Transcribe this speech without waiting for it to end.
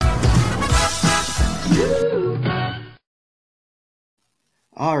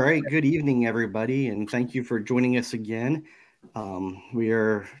All right. Good evening, everybody, and thank you for joining us again. We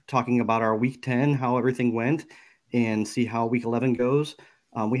are talking about our week 10, how everything went, and see how week 11 goes.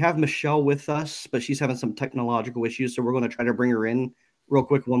 We have Michelle with us, but she's having some technological issues, so we're going to try to bring her in real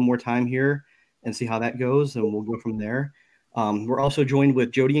quick one more time here and see how that goes, and we'll go from there. We're also joined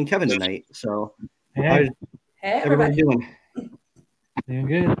with Jody and Kevin tonight. So, how's Hey, everybody everybody. doing? Doing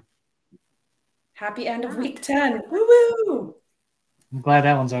good. Happy end of week 10. Woo-woo! I'm glad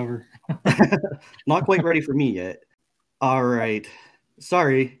that one's over. Not quite ready for me yet. All right.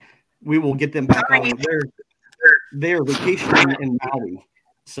 Sorry. We will get them back on. They're vacationing in Maui.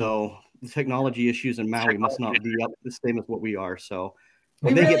 So the technology issues in Maui must not be up the same as what we are. So We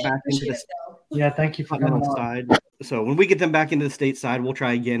when they really get back into appreciate the it, though. Yeah, thank you for coming continental on. side, so when we get them back into the state side, we'll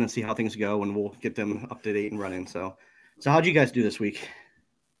try again and see how things go, and we'll get them up to date and running. So how'd you guys do this week?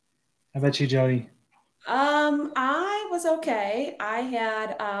 How about you, Jody? I was okay. I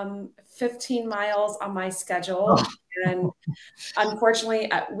had 15 miles on my schedule, and unfortunately,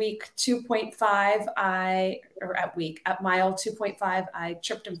 at week 2.5, at mile 2.5, I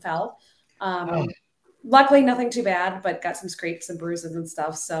tripped and fell. Luckily, nothing too bad, but got some scrapes and bruises and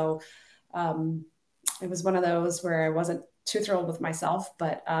stuff. So it was one of those where I wasn't too thrilled with myself,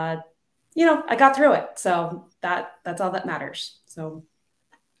 but I got through it. So that's all that matters. So.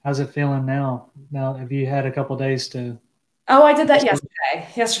 How's it feeling now? Now, have you had a couple days to? Oh, I did that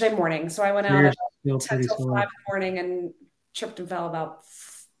yesterday morning. So I went out You're at still 10 pretty till 5 in sore. the morning and tripped and fell about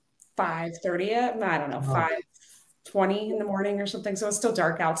 5:30. I don't know, 5:20 in the morning or something. So it was still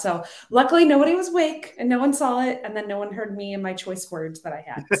dark out. So luckily nobody was awake and no one saw it. And then no one heard me and my choice words that I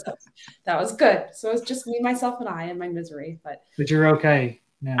had. So that was good. So it was just me, myself, and I and my misery. But you're okay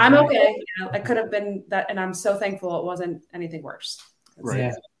now. I'm right? okay. I could have been that, and I'm so thankful it wasn't anything worse. Right.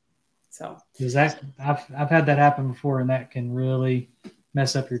 Yeah. So Because I've had that happen before, and that can really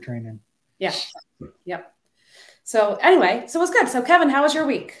mess up your training. yeah. Yep. So anyway, so it was good. So Kevin, how was your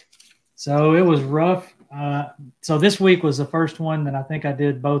week? So it was rough. So this week was the first one that I think I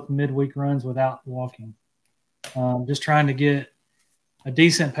did both midweek runs without walking. Just trying to get a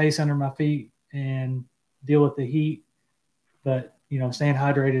decent pace under my feet and deal with the heat. But, staying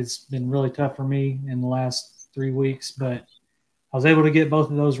hydrated has been really tough for me in the last 3 weeks. But I was able to get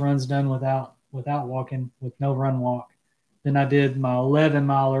both of those runs done without walking, with no run walk. Then I did my 11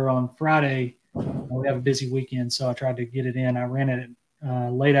 miler on Friday. We have a busy weekend, so I tried to get it in. I ran it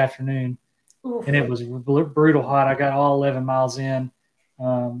late afternoon, and it was brutal hot. I got all 11 miles in.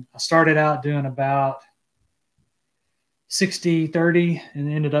 I started out doing about 60-30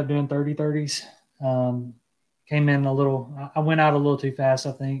 and ended up doing 30-30s. Came in a little – I went out a little too fast,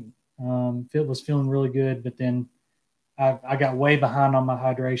 I think. It was feeling really good, but then I got way behind on my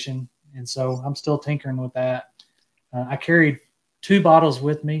hydration, and so I'm still tinkering with that. I carried 2 bottles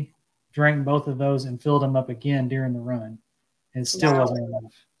with me, drank both of those, and filled them up again during the run. And it still wasn't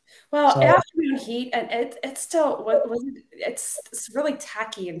enough. Well, afternoon heat, and it's still it's really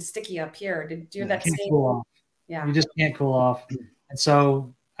tacky and sticky up here. Did you that can't same? cool off. Yeah, You just can't cool off. And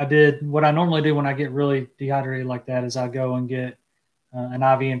so I did what I normally do when I get really dehydrated like that is I go and get an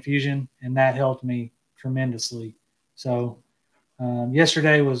IV infusion, and that helped me tremendously. So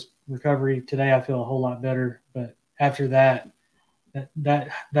yesterday was recovery. Today I feel a whole lot better, but after that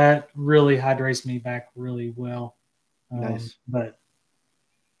really hydrates me back really well. Nice. But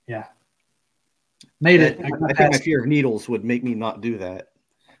yeah, made it. I think my fear of needles would make me not do that.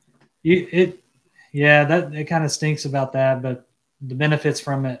 It kind of stinks about that, but the benefits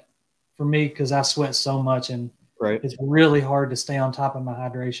from it for me, because I sweat so much and it's really hard to stay on top of my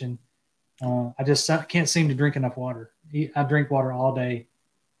hydration. I just can't seem to drink enough water. I drink water all day,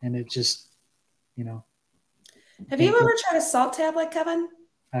 and it just, Have you ever tried a salt tablet, Kevin?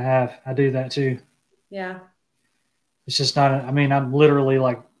 I have. I do that too. Yeah. It's just not. I'm literally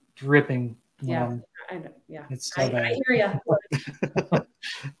like dripping. Yeah. I know. Yeah. It's so bad. I hear you.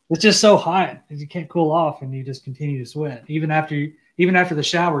 It's just so hot, and you can't cool off, and you just continue to sweat. Even after the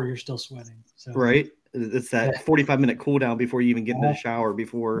shower, you're still sweating. So. Right. It's that 45-minute cool down before you even get into the shower,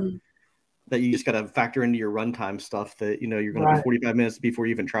 before that you just got to factor into your runtime stuff that, you're going to be 45 minutes before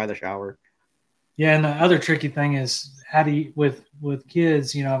you even try the shower. Yeah. And the other tricky thing is how do you, with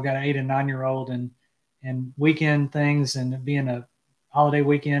kids, I've got an 8 and 9-year-old and weekend things, and it being a holiday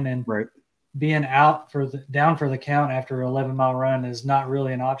weekend and being out down for the count after an 11-mile run is not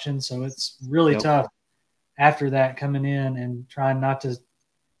really an option. So it's really tough after that, coming in and trying not to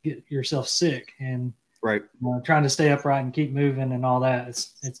get yourself sick and trying to stay upright and keep moving and all that.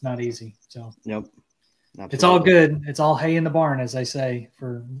 It's not easy. So Absolutely. It's all good. It's all hay in the barn, as they say,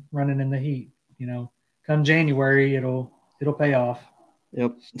 for running in the heat. Come January, it'll pay off.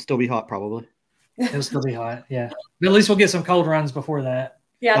 Yep. Still be hot probably. It'll still be hot. Yeah. But at least we'll get some cold runs before that.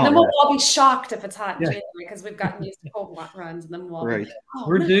 Yeah, and then we'll all be shocked if it's hot in Yeah. January because we've gotten used to cold runs, and then we'll all be Right. like, oh,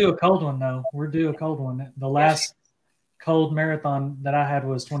 We're no. due a cold one though. We're due a cold one. The last cold marathon that I had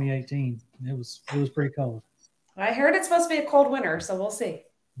was 2018. It was pretty cold. I heard it's supposed to be a cold winter, so we'll see.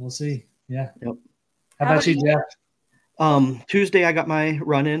 We'll see. Yeah. Yep. How about you, Jeff? Tuesday I got my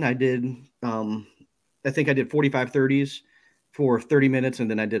run in. I did I think I did 45 30s for 30 minutes, and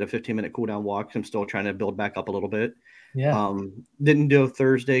then I did a 15-minute cool down walk. I'm still trying to build back up a little bit. Yeah. Didn't do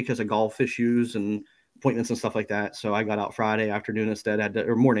Thursday because of golf issues and appointments and stuff like that. So I got out Friday afternoon instead.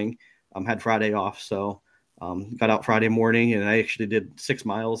 Or morning. Had Friday off. So got out Friday morning, and I actually did 6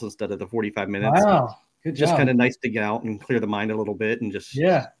 miles instead of the 45 minutes. Wow. Good just job. kind of nice to get out and clear the mind a little bit and just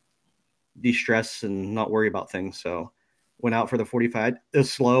de-stress and not worry about things. So went out for the 45. It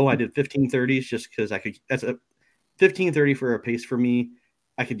was slow. I did 15:30s just because I could. That's a 15:30 for a pace for me.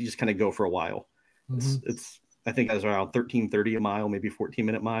 I could just kind of go for a while. It's I think I was around 13:30 a mile, maybe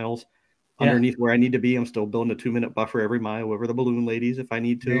 14-minute miles. Underneath where I need to be. I'm still building a 2-minute buffer every mile over the balloon ladies if I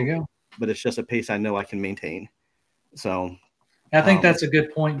need to. There you go. But it's just a pace I know I can maintain. So I think that's a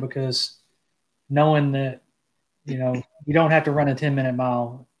good point, because knowing that, you don't have to run a 10-minute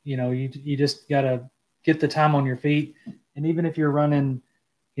mile, you just got to get the time on your feet. And even if you're running,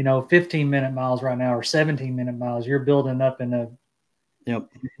 15-minute miles right now or 17-minute miles, you're building up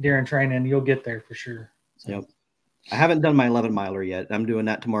during training. You'll get there for sure. So. Yep. I haven't done my 11-miler yet. I'm doing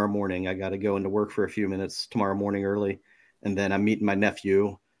that tomorrow morning. I got to go into work for a few minutes tomorrow morning early, and then I'm meeting my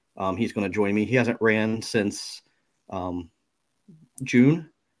nephew. He's going to join me. He hasn't ran since June.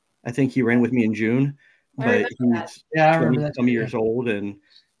 I think he ran with me in June, but he's 20-some years old, and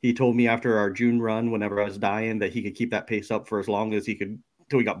he told me after our June run, whenever I was dying, that he could keep that pace up for as long as he could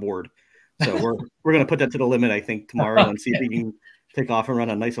until he got bored. So we're going to put that to the limit, I think, tomorrow and see if he can take off and run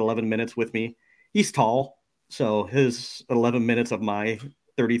a nice 11 minutes with me. He's tall. So his 11 minutes of my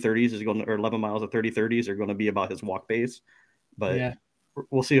 30-30s is going to, or 11 miles of 30-30s are going to be about his walk pace, but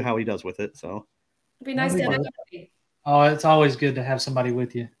we'll see how he does with it. So it'd be nice to have somebody. Oh, it's always good to have somebody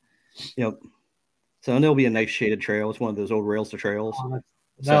with you. Yep. So and there'll be a nice shaded trail. It's one of those old rails to trails.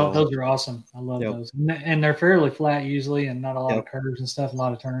 Those are awesome. I love those. And they're fairly flat usually, and not a lot of curves and stuff, a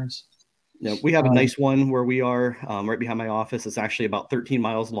lot of turns. Yeah, we have a nice one where we are right behind my office. It's actually about 13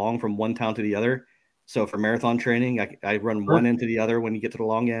 miles long from one town to the other. So for marathon training, I run one end to the other when you get to the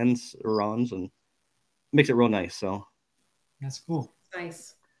long ends or runs, and makes it real nice. So that's cool.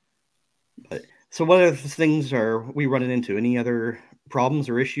 Nice. So what other things are we running into? Any other problems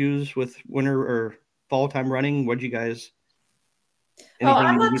or issues with winter or fall time running? What do you guys?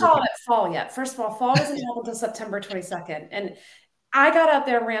 I'm not calling it fall yet. First of all, fall doesn't happen until September 22nd. And I got out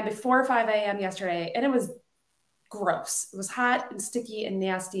there and ran before 5 a.m. yesterday, and it was gross. It was hot and sticky and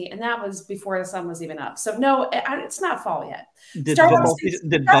nasty, and that was before the sun was even up. So no, it's not fall yet. Did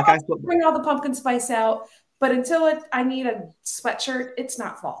Buckeyes bring all the pumpkin spice out? But until I need a sweatshirt, it's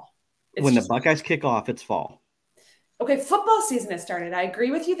not fall. When the Buckeyes kick off, it's fall. Okay, football season has started. I agree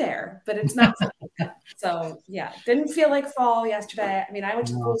with you there, but it's not fall. So yeah, didn't feel like fall yesterday. I mean, I went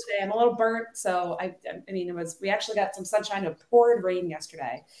to the pool today. I'm a little burnt, so I mean, we actually got some sunshine. It poured rain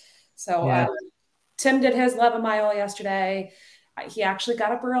yesterday. So Tim did his 11-mile yesterday. He actually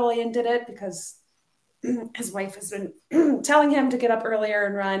got up early and did it because his wife has been telling him to get up earlier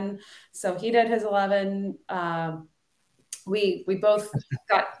and run. So he did his 11. We both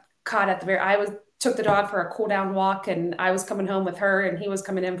got caught at the took the dog for a cool down walk, and I was coming home with her, and he was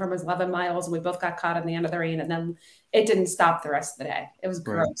coming in from his 11 miles, and we both got caught in the end of the rain, and then it didn't stop the rest of the day. It was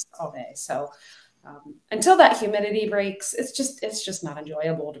gross all day. So until that humidity breaks, it's just not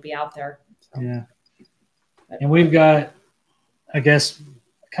enjoyable to be out there. So. Yeah. And we've got, I guess,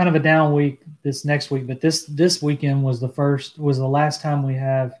 kind of a down week this next week, but this weekend was the last time we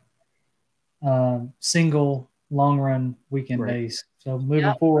have single long run weekend days. So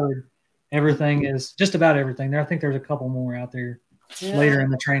moving forward, everything is just about everything there. I think there's a couple more out there later in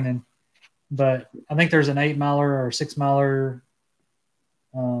the training, but I think there's an 8-miler or 6-miler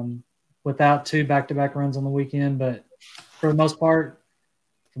without 2 back-to-back runs on the weekend. But for the most part,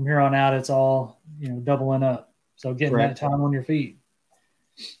 from here on out, it's all, doubling up. So getting that time on your feet.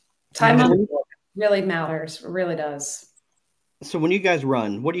 Time on really matters. It really does. So when you guys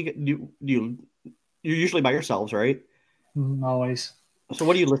run, what do you're usually by yourselves, right? Always. So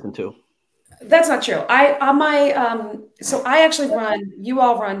what do you listen to? That's not true. So I actually run, you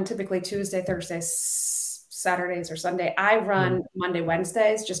all run typically Tuesday, Thursday, Saturdays, or Sunday. I run Monday,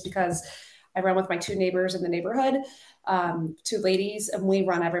 Wednesdays, just because I run with my 2 neighbors in the neighborhood. two ladies, and we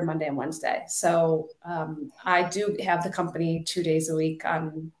run every Monday and Wednesday. So I do have the company 2 days a week,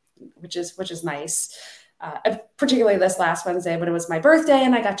 which is nice. Particularly this last Wednesday when it was my birthday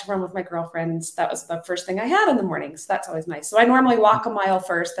and I got to run with my girlfriends. That was the first thing I had in the morning. So that's always nice. So I normally walk a mile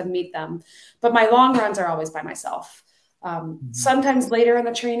first, then meet them. But my long runs are always by myself. Sometimes later in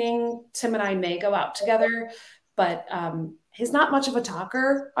the training, Tim and I may go out together, but he's not much of a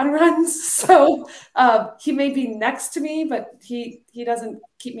talker on runs. So he may be next to me, but he doesn't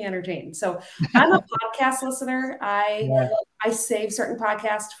keep me entertained. So I'm a podcast listener. I save certain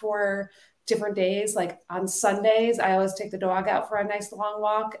podcasts for different days. Like on Sundays, I always take the dog out for a nice long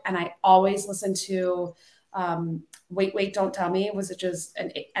walk, and I always listen to Wait, Don't Tell Me, which is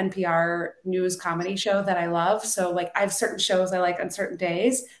an NPR news comedy show that I love. So like I have certain shows I like on certain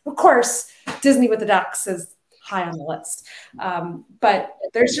days. Of course, Disney with the Ducks is high on the list. But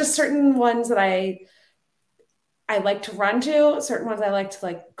there's just certain ones that I like to run to, certain ones I like to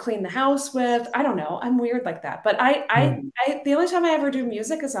like clean the house with. I don't know. I'm weird like that. But I the only time I ever do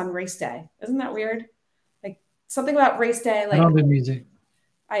music is on race day. Isn't that weird? Like something about race day. Like I don't do music.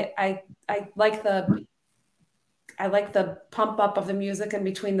 I like the pump up of the music in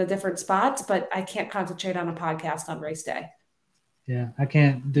between the different spots, but I can't concentrate on a podcast on race day. Yeah, I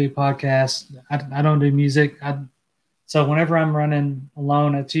can't do podcasts. I don't do music. So whenever I'm running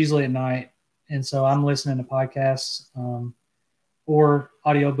alone, it's usually at night. And so I'm listening to podcasts or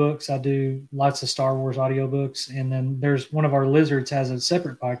audiobooks. I do lots of Star Wars audiobooks. And then there's one of our lizards has a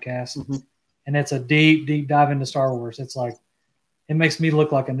separate podcast, and it's a deep, deep dive into Star Wars. It's like, it makes me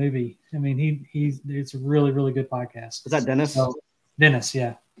look like a newbie. I mean, it's a really, really good podcast. Is that Dennis? So, Dennis,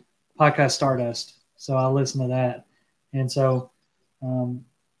 yeah. Podcast Stardust. So I listen to that. And so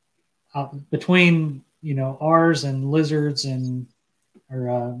between, ours and Lizards and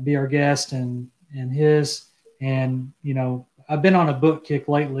Be Our Guest and his, and, I've been on a book kick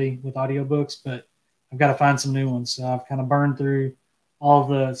lately with audiobooks, but I've got to find some new ones. So I've kind of burned through all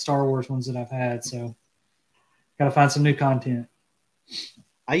the Star Wars ones that I've had. So got to find some new content.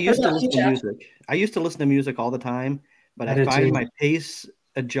 I used to listen to music. I used to listen to music all the time, but I find my pace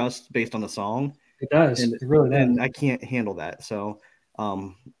adjusts based on the song. It does. It really does. And I can't handle that. So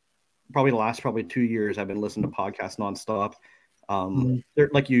probably the last 2 years, I've been listening to podcasts nonstop. They're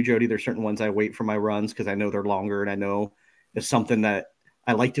like you, Jody. There's certain ones I wait for my runs because I know they're longer and I know it's something that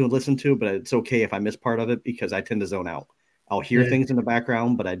I like to listen to, but it's okay if I miss part of it because I tend to zone out. I'll hear things in the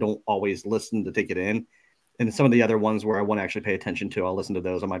background, but I don't always listen to take it in. And some of the other ones where I want to actually pay attention to, I'll listen to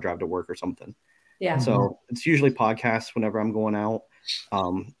those on my drive to work or something. Yeah. So it's usually podcasts whenever I'm going out.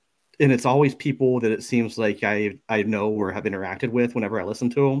 And it's always people that it seems like I know or have interacted with whenever I listen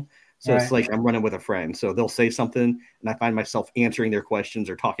to them. So it's like I'm running with a friend. So they'll say something and I find myself answering their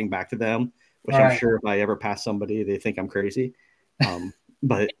questions or talking back to them, which I'm sure if I ever pass somebody, they think I'm crazy.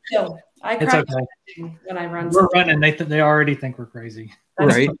 But I cry when I run. We're running. They already think we're crazy.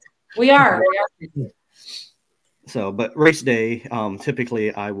 Right. We are. So, but race day,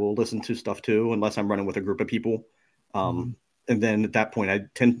 typically I will listen to stuff too, unless I'm running with a group of people. And then at that point, I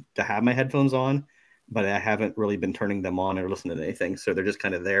tend to have my headphones on, but I haven't really been turning them on or listening to anything. So they're just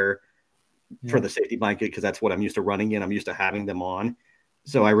kind of there for the safety blanket because that's what I'm used to running in. I'm used to having them on.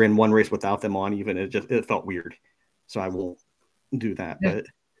 So I ran one race without them on, even it felt weird. So I won't do that. Yeah.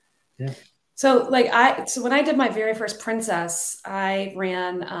 But So when I did my very first Princess, I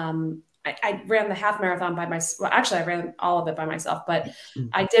ran I ran the half marathon by myself. Well, actually, I ran all of it by myself, but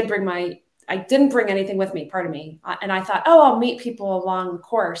I didn't bring anything with me, pardon me. And I thought, I'll meet people along the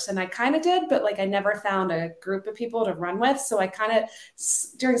course. And I kind of did, but I never found a group of people to run with. So I kind of,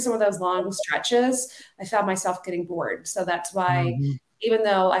 during some of those long stretches, I found myself getting bored. So that's why, even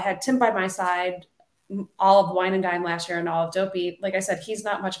though I had Tim by my side, all of Wine and Dine last year and all of Dopey, like I said, he's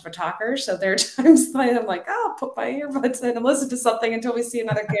not much of a talker. So there are times I'm like, I'll put my earbuds in and listen to something until we see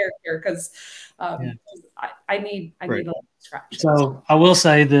another character because I need a little distraction. So I will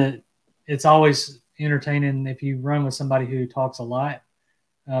say that it's always entertaining if you run with somebody who talks a lot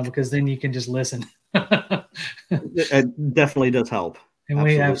because then you can just listen. It definitally does help. And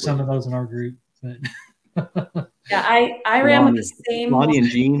Absolutely. We have some of those in our group, but yeah, I ran with the same. Lonnie and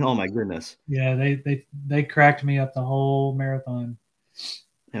Jean, oh my goodness. Yeah, they cracked me up the whole marathon.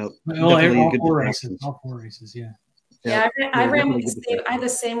 Yep. All four races, yeah. Yeah, I ran with the same. I had the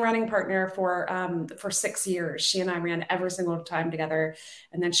same running partner for 6 years. She and I ran every single time together,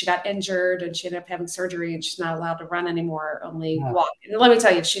 and then she got injured and she ended up having surgery, and she's not allowed to run anymore. Only walk. And let me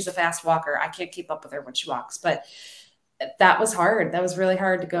tell you, she's a fast walker. I can't keep up with her when she walks, but that was hard. That was really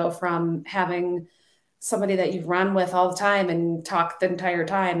hard to go from having somebody that you run with all the time and talk the entire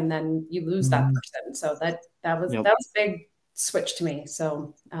time, and then you lose that person. So that was a big switch to me.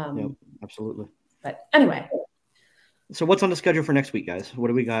 So absolutely. But anyway. So what's on the schedule for next week, guys? What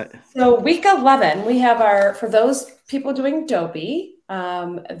do we got? So week 11, we have for those people doing Dopey,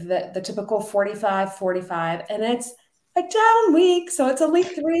 the typical 45, and it's a down week. So it's only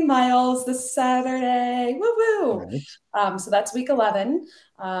 3 miles this Saturday. Woo-woo. Nice. So that's week 11.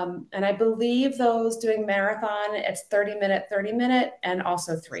 And I believe those doing marathon, it's 30 minute, and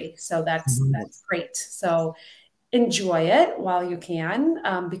also 3. So that's great. So enjoy it while you can,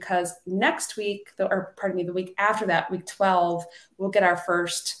 because next week, the week after that, week 12, we'll get our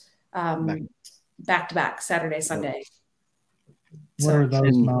first back-to-back Saturday, Sunday. What are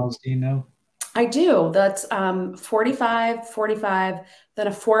those miles? Do you know? I do. That's 45, then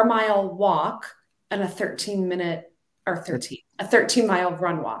a 4-mile walk and a 13-mile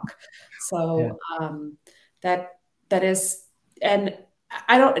run walk. So that is, and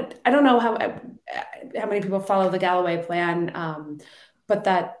I don't know how many people follow the Galloway plan, but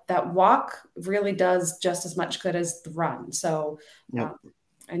that walk really does just as much good as the run. So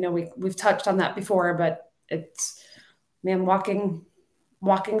I know we've touched on that before, but it's, man, walking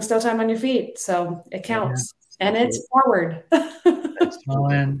still time on your feet, so it counts, and it's forward.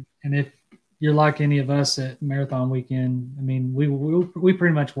 Well, and if you're like any of us at marathon weekend, I mean, we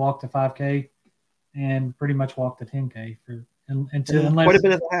pretty much walked a 5K and pretty much walked a 10K quite a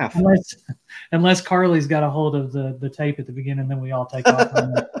bit of half. Unless Carly's got a hold of the tape at the beginning, then we all take off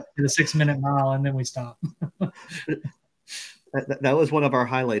on the 6-minute mile, and then we stop. That was one of our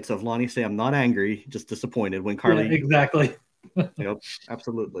highlights of Lonnie say, "I'm not angry, just disappointed," when Carly. Yeah, exactly. Yep,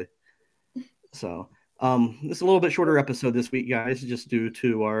 absolutely. So it's a little bit shorter episode this week, guys, just due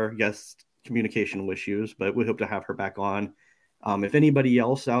to our guest communication issues, but we hope to have her back on. If anybody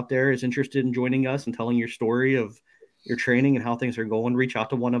else out there is interested in joining us and telling your story of your training and how things are going, reach out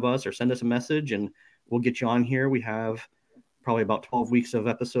to one of us or send us a message and we'll get you on here. We have probably about 12 weeks of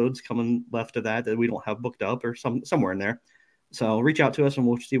episodes coming left of that we don't have booked up, or somewhere in there. So reach out to us and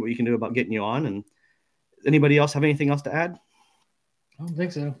we'll see what you can do about getting you on. And anybody else have anything else to add? I don't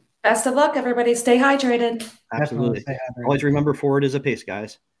think so. Best of luck, everybody. Stay hydrated. Absolutely. Always remember, forward is a pace,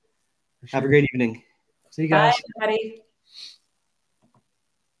 guys. Sure. Have a great evening. See you guys. Bye,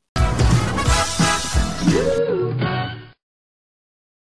 everybody.